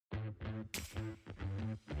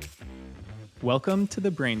Welcome to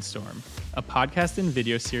the Brainstorm, a podcast and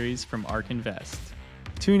video series from ARK Invest.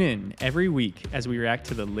 Tune in every week as we react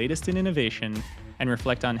to the latest in innovation and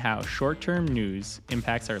reflect on how short-term news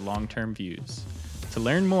impacts our long-term views. To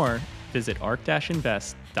learn more, visit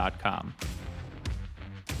ark-invest.com.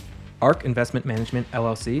 ARK Investment Management,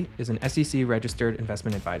 LLC is an SEC-registered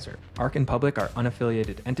investment advisor. ARK and Public are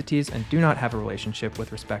unaffiliated entities and do not have a relationship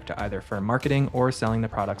with respect to either firm marketing or selling the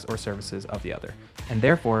products or services of the other, and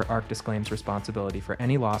therefore ARK disclaims responsibility for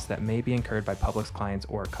any loss that may be incurred by Public's clients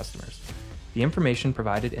or customers. The information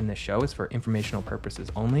provided in this show is for informational purposes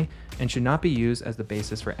only and should not be used as the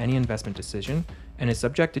basis for any investment decision and is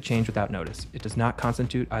subject to change without notice. It does not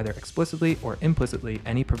constitute either explicitly or implicitly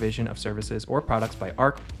any provision of services or products by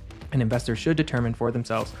ARK, and investors should determine for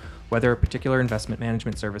themselves whether a particular investment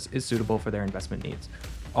management service is suitable for their investment needs.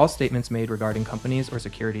 All statements made regarding companies or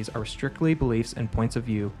securities are strictly beliefs and points of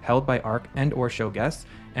view held by ARK and/or show guests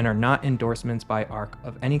and are not endorsements by ARK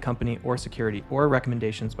of any company or security or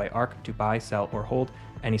recommendations by ARK to buy, sell, or hold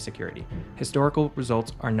any security. Historical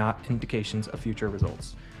results are not indications of future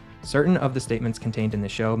results. Certain of the statements contained in the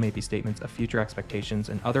show may be statements of future expectations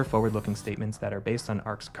and other forward-looking statements that are based on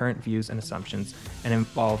ARK's current views and assumptions and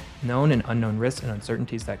involve known and unknown risks and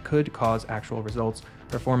uncertainties that could cause actual results,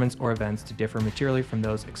 performance, or events to differ materially from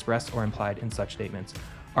those expressed or implied in such statements.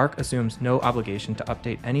 ARK assumes no obligation to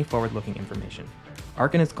update any forward-looking information.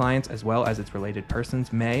 ARK and its clients, as well as its related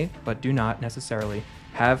persons, may, but do not necessarily,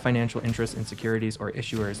 have financial interests in securities or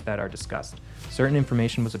issuers that are discussed. Certain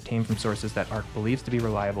information was obtained from sources that ARK believes to be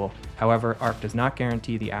reliable. However, ARK does not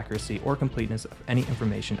guarantee the accuracy or completeness of any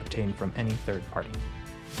information obtained from any third party.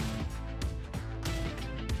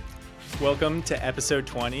 Welcome to episode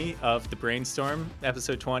 20 of the Brainstorm.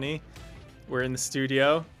 Episode 20. We're in the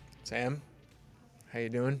studio. Sam, how you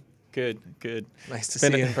doing? Good. Nice to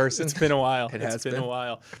see you in person. It's been a while. It's been a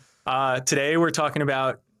while. Today we're talking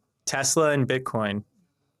about Tesla and Bitcoin.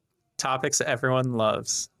 Topics that everyone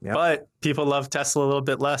loves. Yep. But people love Tesla a little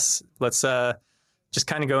bit less. Let's just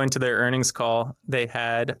kind of go into their earnings call they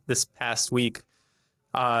had this past week.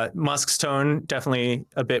 Musk's tone definitely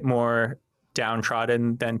a bit more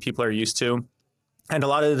downtrodden than people are used to. And a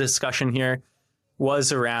lot of the discussion here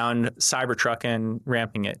was around Cybertruck and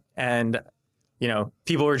ramping it. And, you know,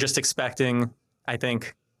 people were just expecting, I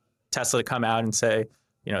think, Tesla to come out and say,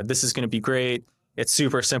 you know, this is going to be great. It's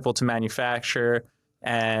super simple to manufacture.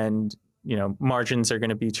 And, you know, margins are going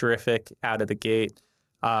to be terrific out of the gate.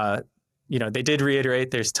 You know, they did reiterate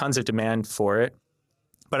there's tons of demand for it.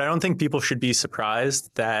 But I don't think people should be surprised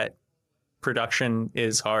that production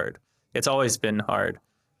is hard. It's always been hard.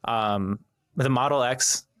 The Model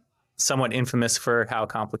X, somewhat infamous for how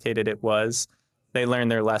complicated it was, they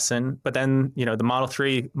learned their lesson. But then, you know, the Model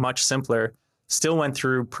 3, much simpler, still went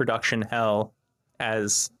through production hell,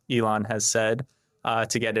 as Elon has said,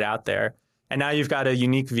 to get it out there. And now you've got a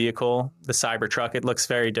unique vehicle, the Cybertruck. It looks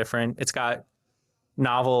very different. It's got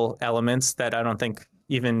novel elements that I don't think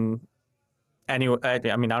even I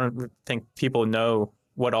don't think people know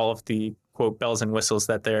what all of the, quote, bells and whistles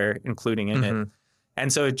that they're including in it.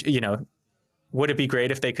 And so, you know, would it be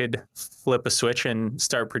great if they could flip a switch and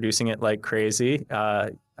start producing it like crazy? I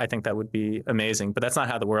think that would be amazing, but that's not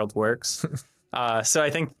how the world works. So I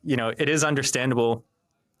think, you know, it is understandable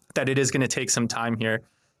that it is going to take some time here.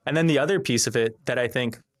 And then the other piece of it that I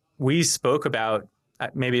think we spoke about,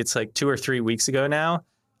 maybe it's like 2 or 3 weeks ago now.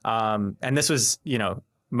 And this was, you know,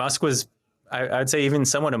 Musk was, I would say, even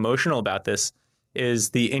somewhat emotional about this, is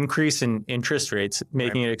the increase in interest rates,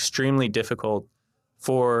 making it extremely difficult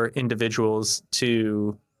for individuals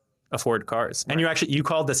to afford cars. And you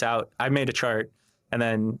called this out. I made a chart. And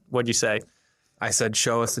then what'd you say? I said,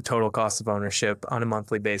 show us the total cost of ownership on a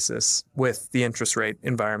monthly basis with the interest rate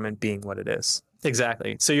environment being what it is.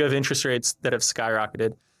 Exactly. So you have interest rates that have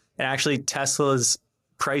skyrocketed. And actually, Tesla's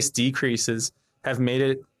price decreases have made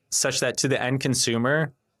it such that to the end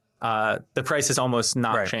consumer, the price has almost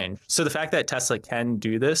not changed. So the fact that Tesla can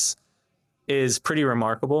do this is pretty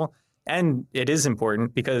remarkable. And it is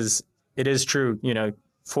important because it is true, you know,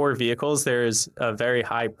 for vehicles, there is a very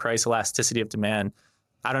high price elasticity of demand.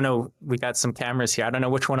 I don't know. We got some cameras here. I don't know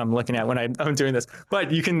which one I'm looking at when I'm doing this,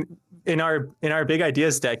 but you can, in our big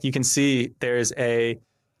ideas deck, you can see there's a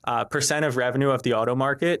percent of revenue of the auto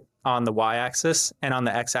market on the y-axis, and on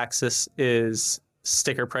the x-axis is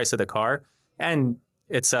sticker price of the car. And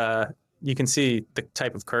it's you can see the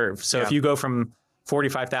type of curve. So if you go from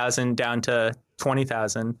 45,000 down to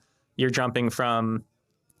 20,000, you're jumping from,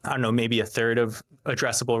 I don't know, maybe a third of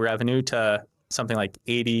addressable revenue to something like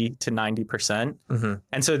 80 to 90%.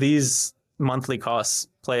 And so these monthly costs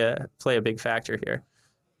play a big factor here.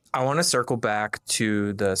 I want to circle back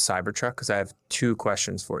to the Cybertruck because I have two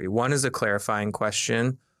questions for you. One is a clarifying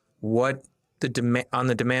question. What on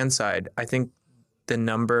the demand side, I think the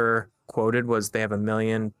number quoted was they have 1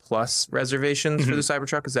 million plus reservations for the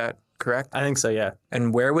Cybertruck. Is that correct? I think so, yeah.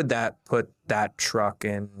 And where would that put that truck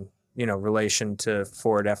in, relation to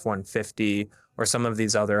Ford F-150 or some of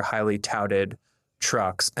these other highly touted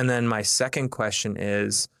trucks? And then my second question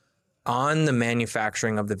is on the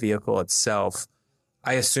manufacturing of the vehicle itself.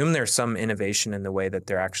 I assume there's some innovation in the way that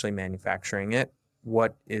they're actually manufacturing it.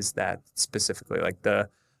 What is that specifically? Like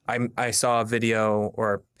I saw a video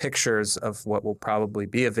or pictures of what will probably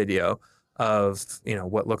be a video of,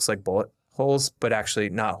 what looks like bullet holes, but actually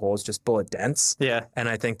not holes, just bullet dents. Yeah. And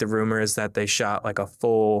I think the rumor is that they shot like a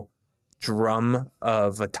full drum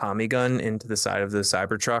of a Tommy gun into the side of the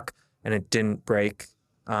Cybertruck and it didn't break.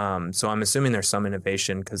 So I'm assuming there's some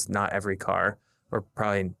innovation because not every car, or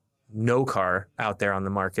probably no car out there on the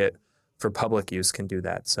market for public use can do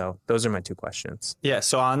that. So those are my two questions. Yeah.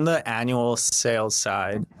 So on the annual sales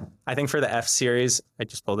side, I think for the F series, I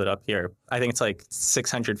just pulled it up here. I think it's like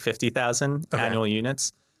 650,000 annual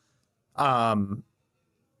units.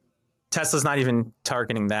 Tesla's not even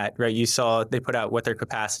targeting that, right? You saw they put out what their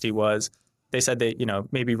capacity was. They said they,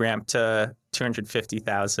 maybe ramp to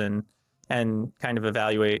 250,000 and kind of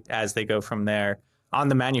evaluate as they go from there. On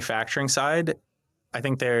the manufacturing side, I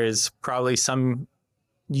think there's probably some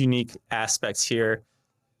unique aspects here.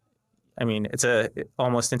 I mean, it's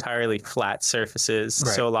almost entirely flat surfaces,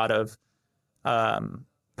 right. So a lot of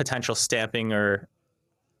potential stamping or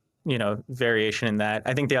variation in that.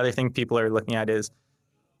 I think the other thing people are looking at is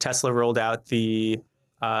Tesla rolled out the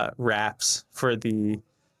wraps for the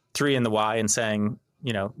 3 and the Y and saying,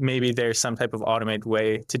 maybe there's some type of automated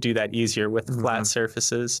way to do that easier with flat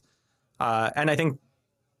surfaces. And I think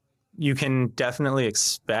you can definitely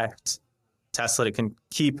expect Tesla to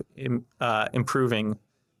keep improving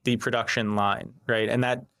the production line, right? And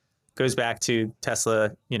that goes back to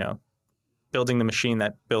Tesla, building the machine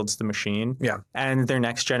that builds the machine. Yeah. And their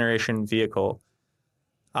next generation vehicle,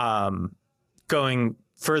 going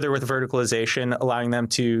further with verticalization, allowing them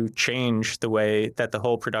to change the way that the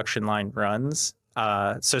whole production line runs.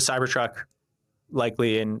 So Cybertruck,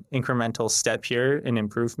 likely an incremental step here in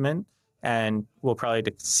improvement, and we'll probably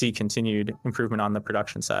see continued improvement on the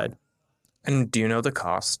production side. And do you know the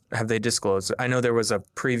cost? Have they disclosed? I know there was a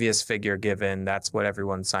previous figure given. That's what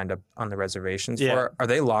everyone signed up on the reservations for. Are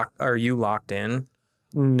they locked? Are you locked in?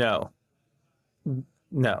 No.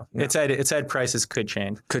 It said prices could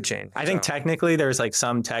change. Could change. I think technically there's like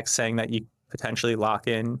some text saying that you potentially lock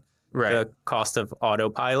in the cost of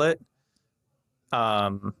autopilot,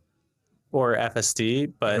 or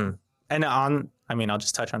FSD, but I'll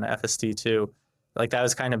just touch on the FSD too. Like that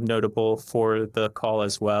was kind of notable for the call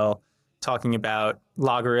as well, talking about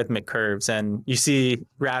logarithmic curves, and you see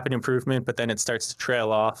rapid improvement, but then it starts to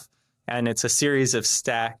trail off, and it's a series of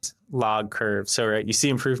stacked log curves. So you see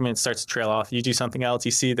improvement, starts to trail off. You do something else,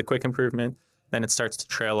 you see the quick improvement, then it starts to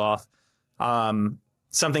trail off.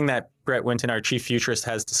 Something that Brett Winton, our chief futurist,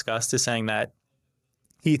 has discussed is saying that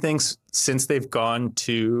he thinks since they've gone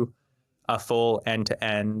to a full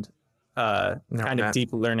end-to-end kind of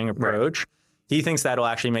deep learning approach, he thinks that'll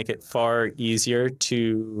actually make it far easier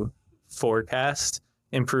to forecast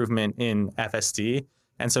improvement in FSD.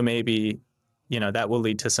 And so maybe, that will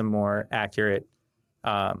lead to some more accurate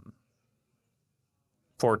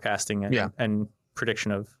forecasting and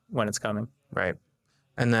prediction of when it's coming. Right.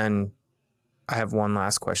 And then I have one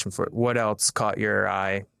last question for it. What else caught your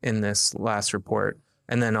eye in this last report?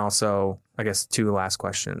 And then also, I guess, 2 last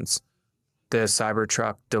questions. The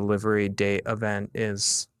Cybertruck delivery date event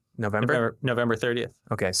is November 30th.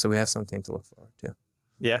 Okay, so we have something to look forward to.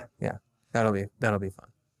 Yeah. That'll be fun.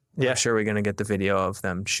 Yeah. I'm sure we're gonna get the video of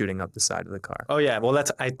them shooting up the side of the car. Oh yeah. Well,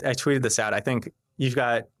 I tweeted this out. I think you've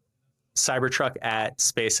got Cybertruck at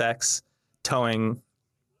SpaceX towing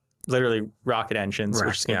literally rocket engines,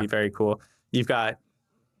 which is gonna be very cool. You've got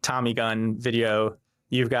Tommy gun video.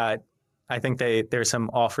 You've got, I think there's some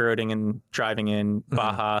off-roading and driving in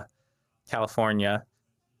Baja, California.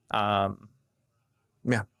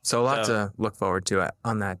 So a lot to look forward to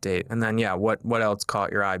on that date. And then, what else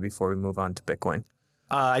caught your eye before we move on to Bitcoin?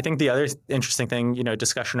 I think the other interesting thing,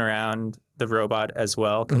 discussion around the robot as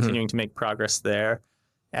well, continuing to make progress there.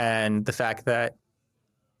 And the fact that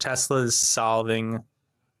Tesla's solving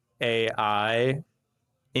AI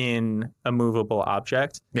in a movable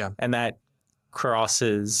object. Yeah. And that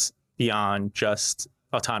crosses beyond just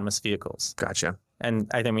autonomous vehicles. Gotcha. And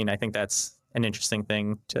I think that's an interesting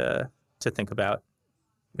thing to think about.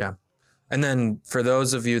 Yeah. And then for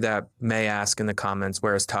those of you that may ask in the comments,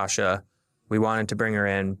 where is Tasha? We wanted to bring her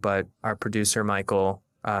in, but our producer, Michael,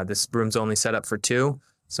 this room's only set up for 2.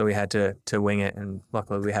 So we had to wing it. And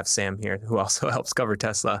luckily we have Sam here who also helps cover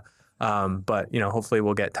Tesla. But, hopefully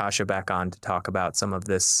we'll get Tasha back on to talk about some of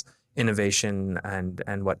this innovation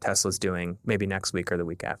and what Tesla's doing maybe next week or the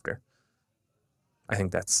week after. I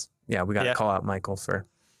think we got to call out Michael for.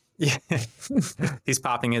 Yeah, he's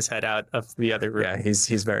popping his head out of the other room. Yeah,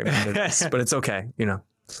 he's very mad at this, but it's okay.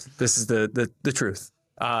 This is the truth.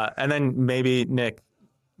 And then maybe, Nick,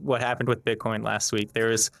 what happened with Bitcoin last week? There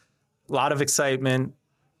was a lot of excitement.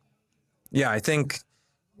 Yeah, I think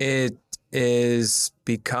it is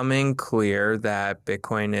becoming clear that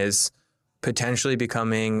Bitcoin is potentially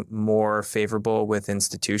becoming more favorable with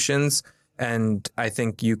institutions. And I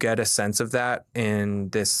think you get a sense of that in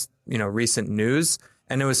this, recent news.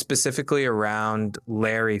 And it was specifically around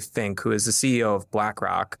Larry Fink, who is the CEO of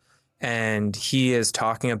BlackRock. And he is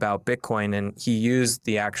talking about Bitcoin, and he used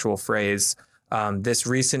the actual phrase, this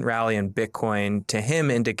recent rally in Bitcoin to him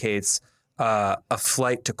indicates a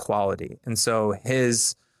flight to quality. And so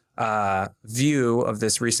his view of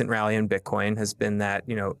this recent rally in Bitcoin has been that,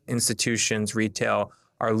 institutions, retail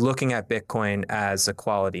are looking at Bitcoin as a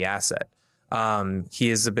quality asset. He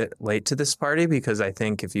is a bit late to this party because I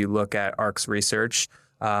think if you look at ARK's research,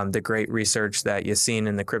 the great research that Yassine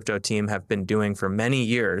and the crypto team have been doing for many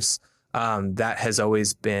years, that has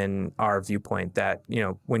always been our viewpoint that,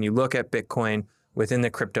 when you look at Bitcoin within the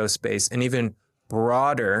crypto space and even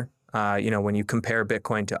broader, when you compare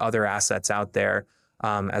Bitcoin to other assets out there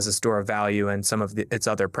as a store of value and some of its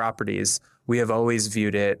other properties, we have always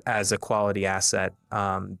viewed it as a quality asset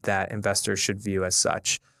that investors should view as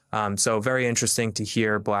such. So very interesting to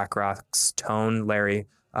hear BlackRock's tone, Larry,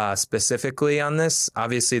 specifically on this.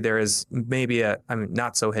 Obviously, there is maybe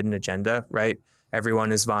not so hidden agenda, right?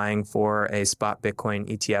 Everyone is vying for a spot Bitcoin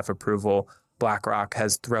ETF approval. BlackRock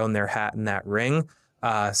has thrown their hat in that ring.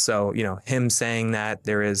 So, him saying that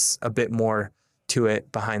there is a bit more to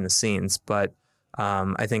it behind the scenes, but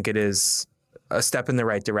I think it is a step in the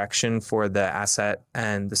right direction for the asset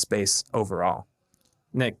and the space overall.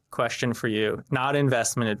 Nick, question for you. Not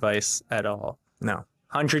investment advice at all. No.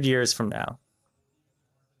 100 years from now,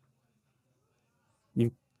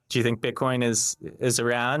 do you think Bitcoin is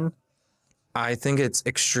around? I think it's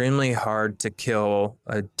extremely hard to kill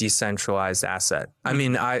a decentralized asset. I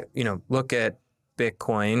mean, look at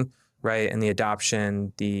Bitcoin, right, and the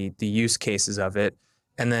adoption, the use cases of it,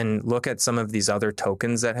 and then look at some of these other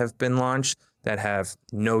tokens that have been launched that have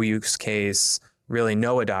no use case, really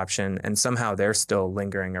no adoption, and somehow they're still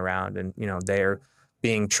lingering around and, they're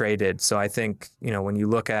being traded. So I think, when you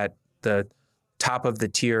look at the top of the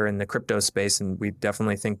tier in the crypto space, and we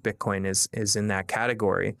definitely think Bitcoin is in that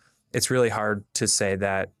category, it's really hard to say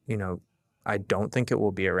that, I don't think it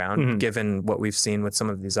will be around given what we've seen with some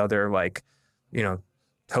of these other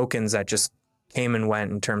tokens that just came and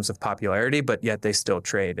went in terms of popularity, but yet they still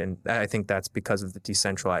trade. And I think that's because of the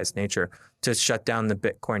decentralized nature. To shut down the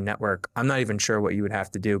Bitcoin network, I'm not even sure what you would have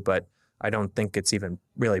to do, but I don't think it's even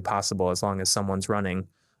really possible as long as someone's running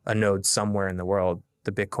a node somewhere in the world.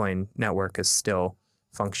 The Bitcoin network is still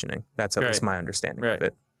functioning. That's at least my understanding of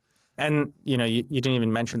it. And, you didn't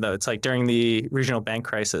even mention, though, it's like during the regional bank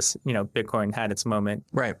crisis, Bitcoin had its moment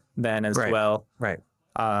then as well. Right.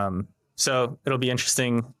 So it'll be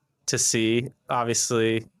interesting to see.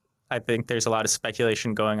 Obviously, I think there's a lot of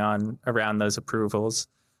speculation going on around those approvals.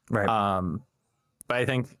 Right. But I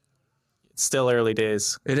think it's still early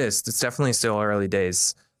days. It is. It's definitely still early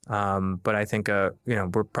days. But I think,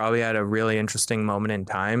 we're probably at a really interesting moment in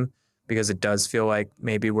time because it does feel like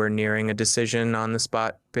maybe we're nearing a decision on the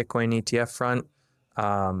spot Bitcoin ETF front.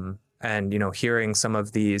 And, hearing some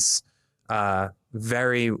of these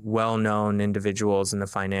very well-known individuals in the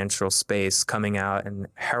financial space coming out and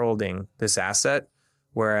heralding this asset,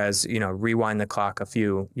 whereas, rewind the clock a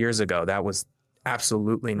few years ago, that was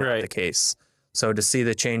absolutely not the case. So to see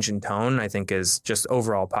the change in tone, I think is just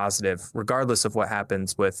overall positive, regardless of what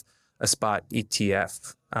happens with a spot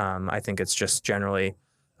ETF. I think it's just generally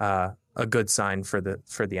a good sign for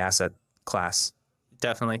the asset class.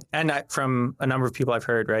 Definitely. And from a number of people I've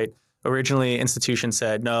heard, right? Originally, institutions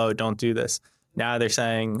said, no, don't do this. Now they're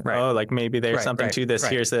saying, maybe there's something to this.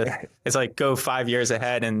 Here's it's like go 5 years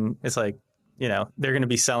ahead, and it's like, they're going to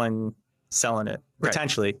be selling it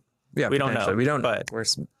potentially. Yeah, we don't know. We don't. But we're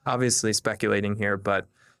obviously speculating here,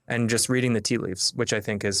 and just reading the tea leaves, which I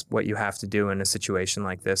think is what you have to do in a situation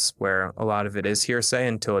like this, where a lot of it is hearsay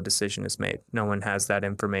until a decision is made. No one has that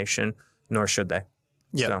information, nor should they.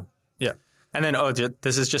 Yeah. So. Yeah. And then,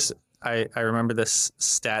 this is just, I remember this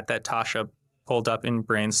stat that Tasha pulled up in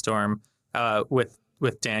Brainstorm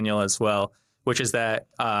with Daniel as well, which is that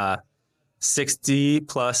 60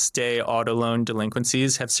 plus day auto loan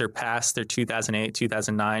delinquencies have surpassed their 2008,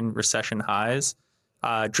 2009 recession highs,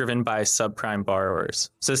 driven by subprime borrowers.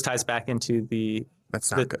 So this ties back into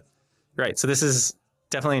That's not good. Right. So this is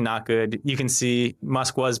definitely not good. You can see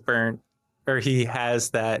Musk was burnt, or he has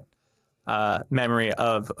that memory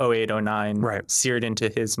of 08, 09 seared into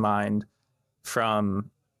his mind from,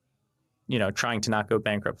 trying to not go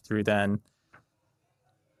bankrupt through then.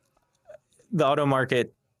 The auto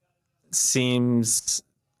market seems,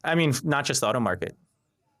 not just the auto market.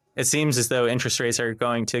 It seems as though interest rates are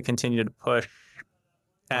going to continue to push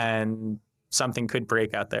and something could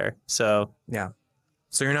break out there. So, yeah.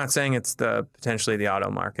 So you're not saying it's potentially the auto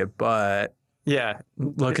market, but yeah,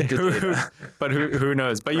 look at the data. But who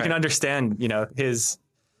knows? But you can understand, his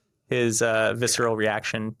visceral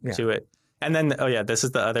reaction to it. And then, this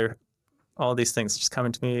is all these things just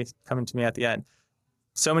coming to me at the end.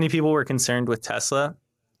 So many people were concerned with Tesla.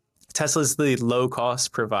 Tesla's the low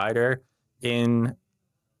cost provider in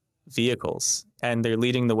vehicles, and they're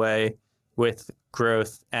leading the way with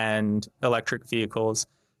growth and electric vehicles.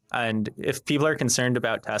 And if people are concerned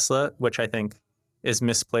about Tesla, which I think is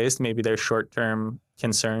misplaced, maybe their short-term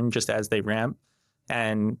concern just as they ramp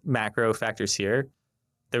and macro factors here,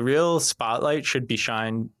 the real spotlight should be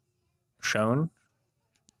shown on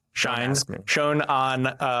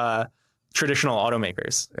traditional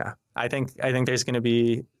automakers. Yeah. I think there's going to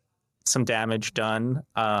be some damage done,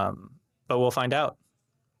 but we'll find out.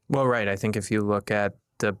 Well, right. I think if you look at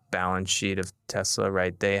the balance sheet of Tesla,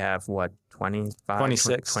 right, they have what,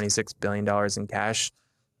 $26 billion in cash.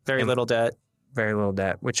 Very little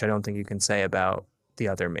debt, which I don't think you can say about the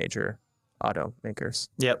other major automakers.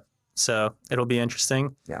 Yep. So it'll be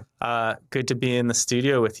interesting. Yeah. Good to be in the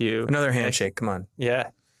studio with you. Another handshake. Come on. Yeah.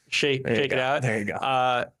 Shake it out. There you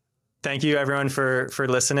go. Thank you everyone for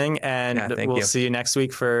listening, and we'll see you next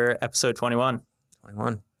week for episode 21.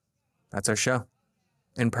 21. That's our show.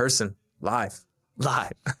 In person. Live.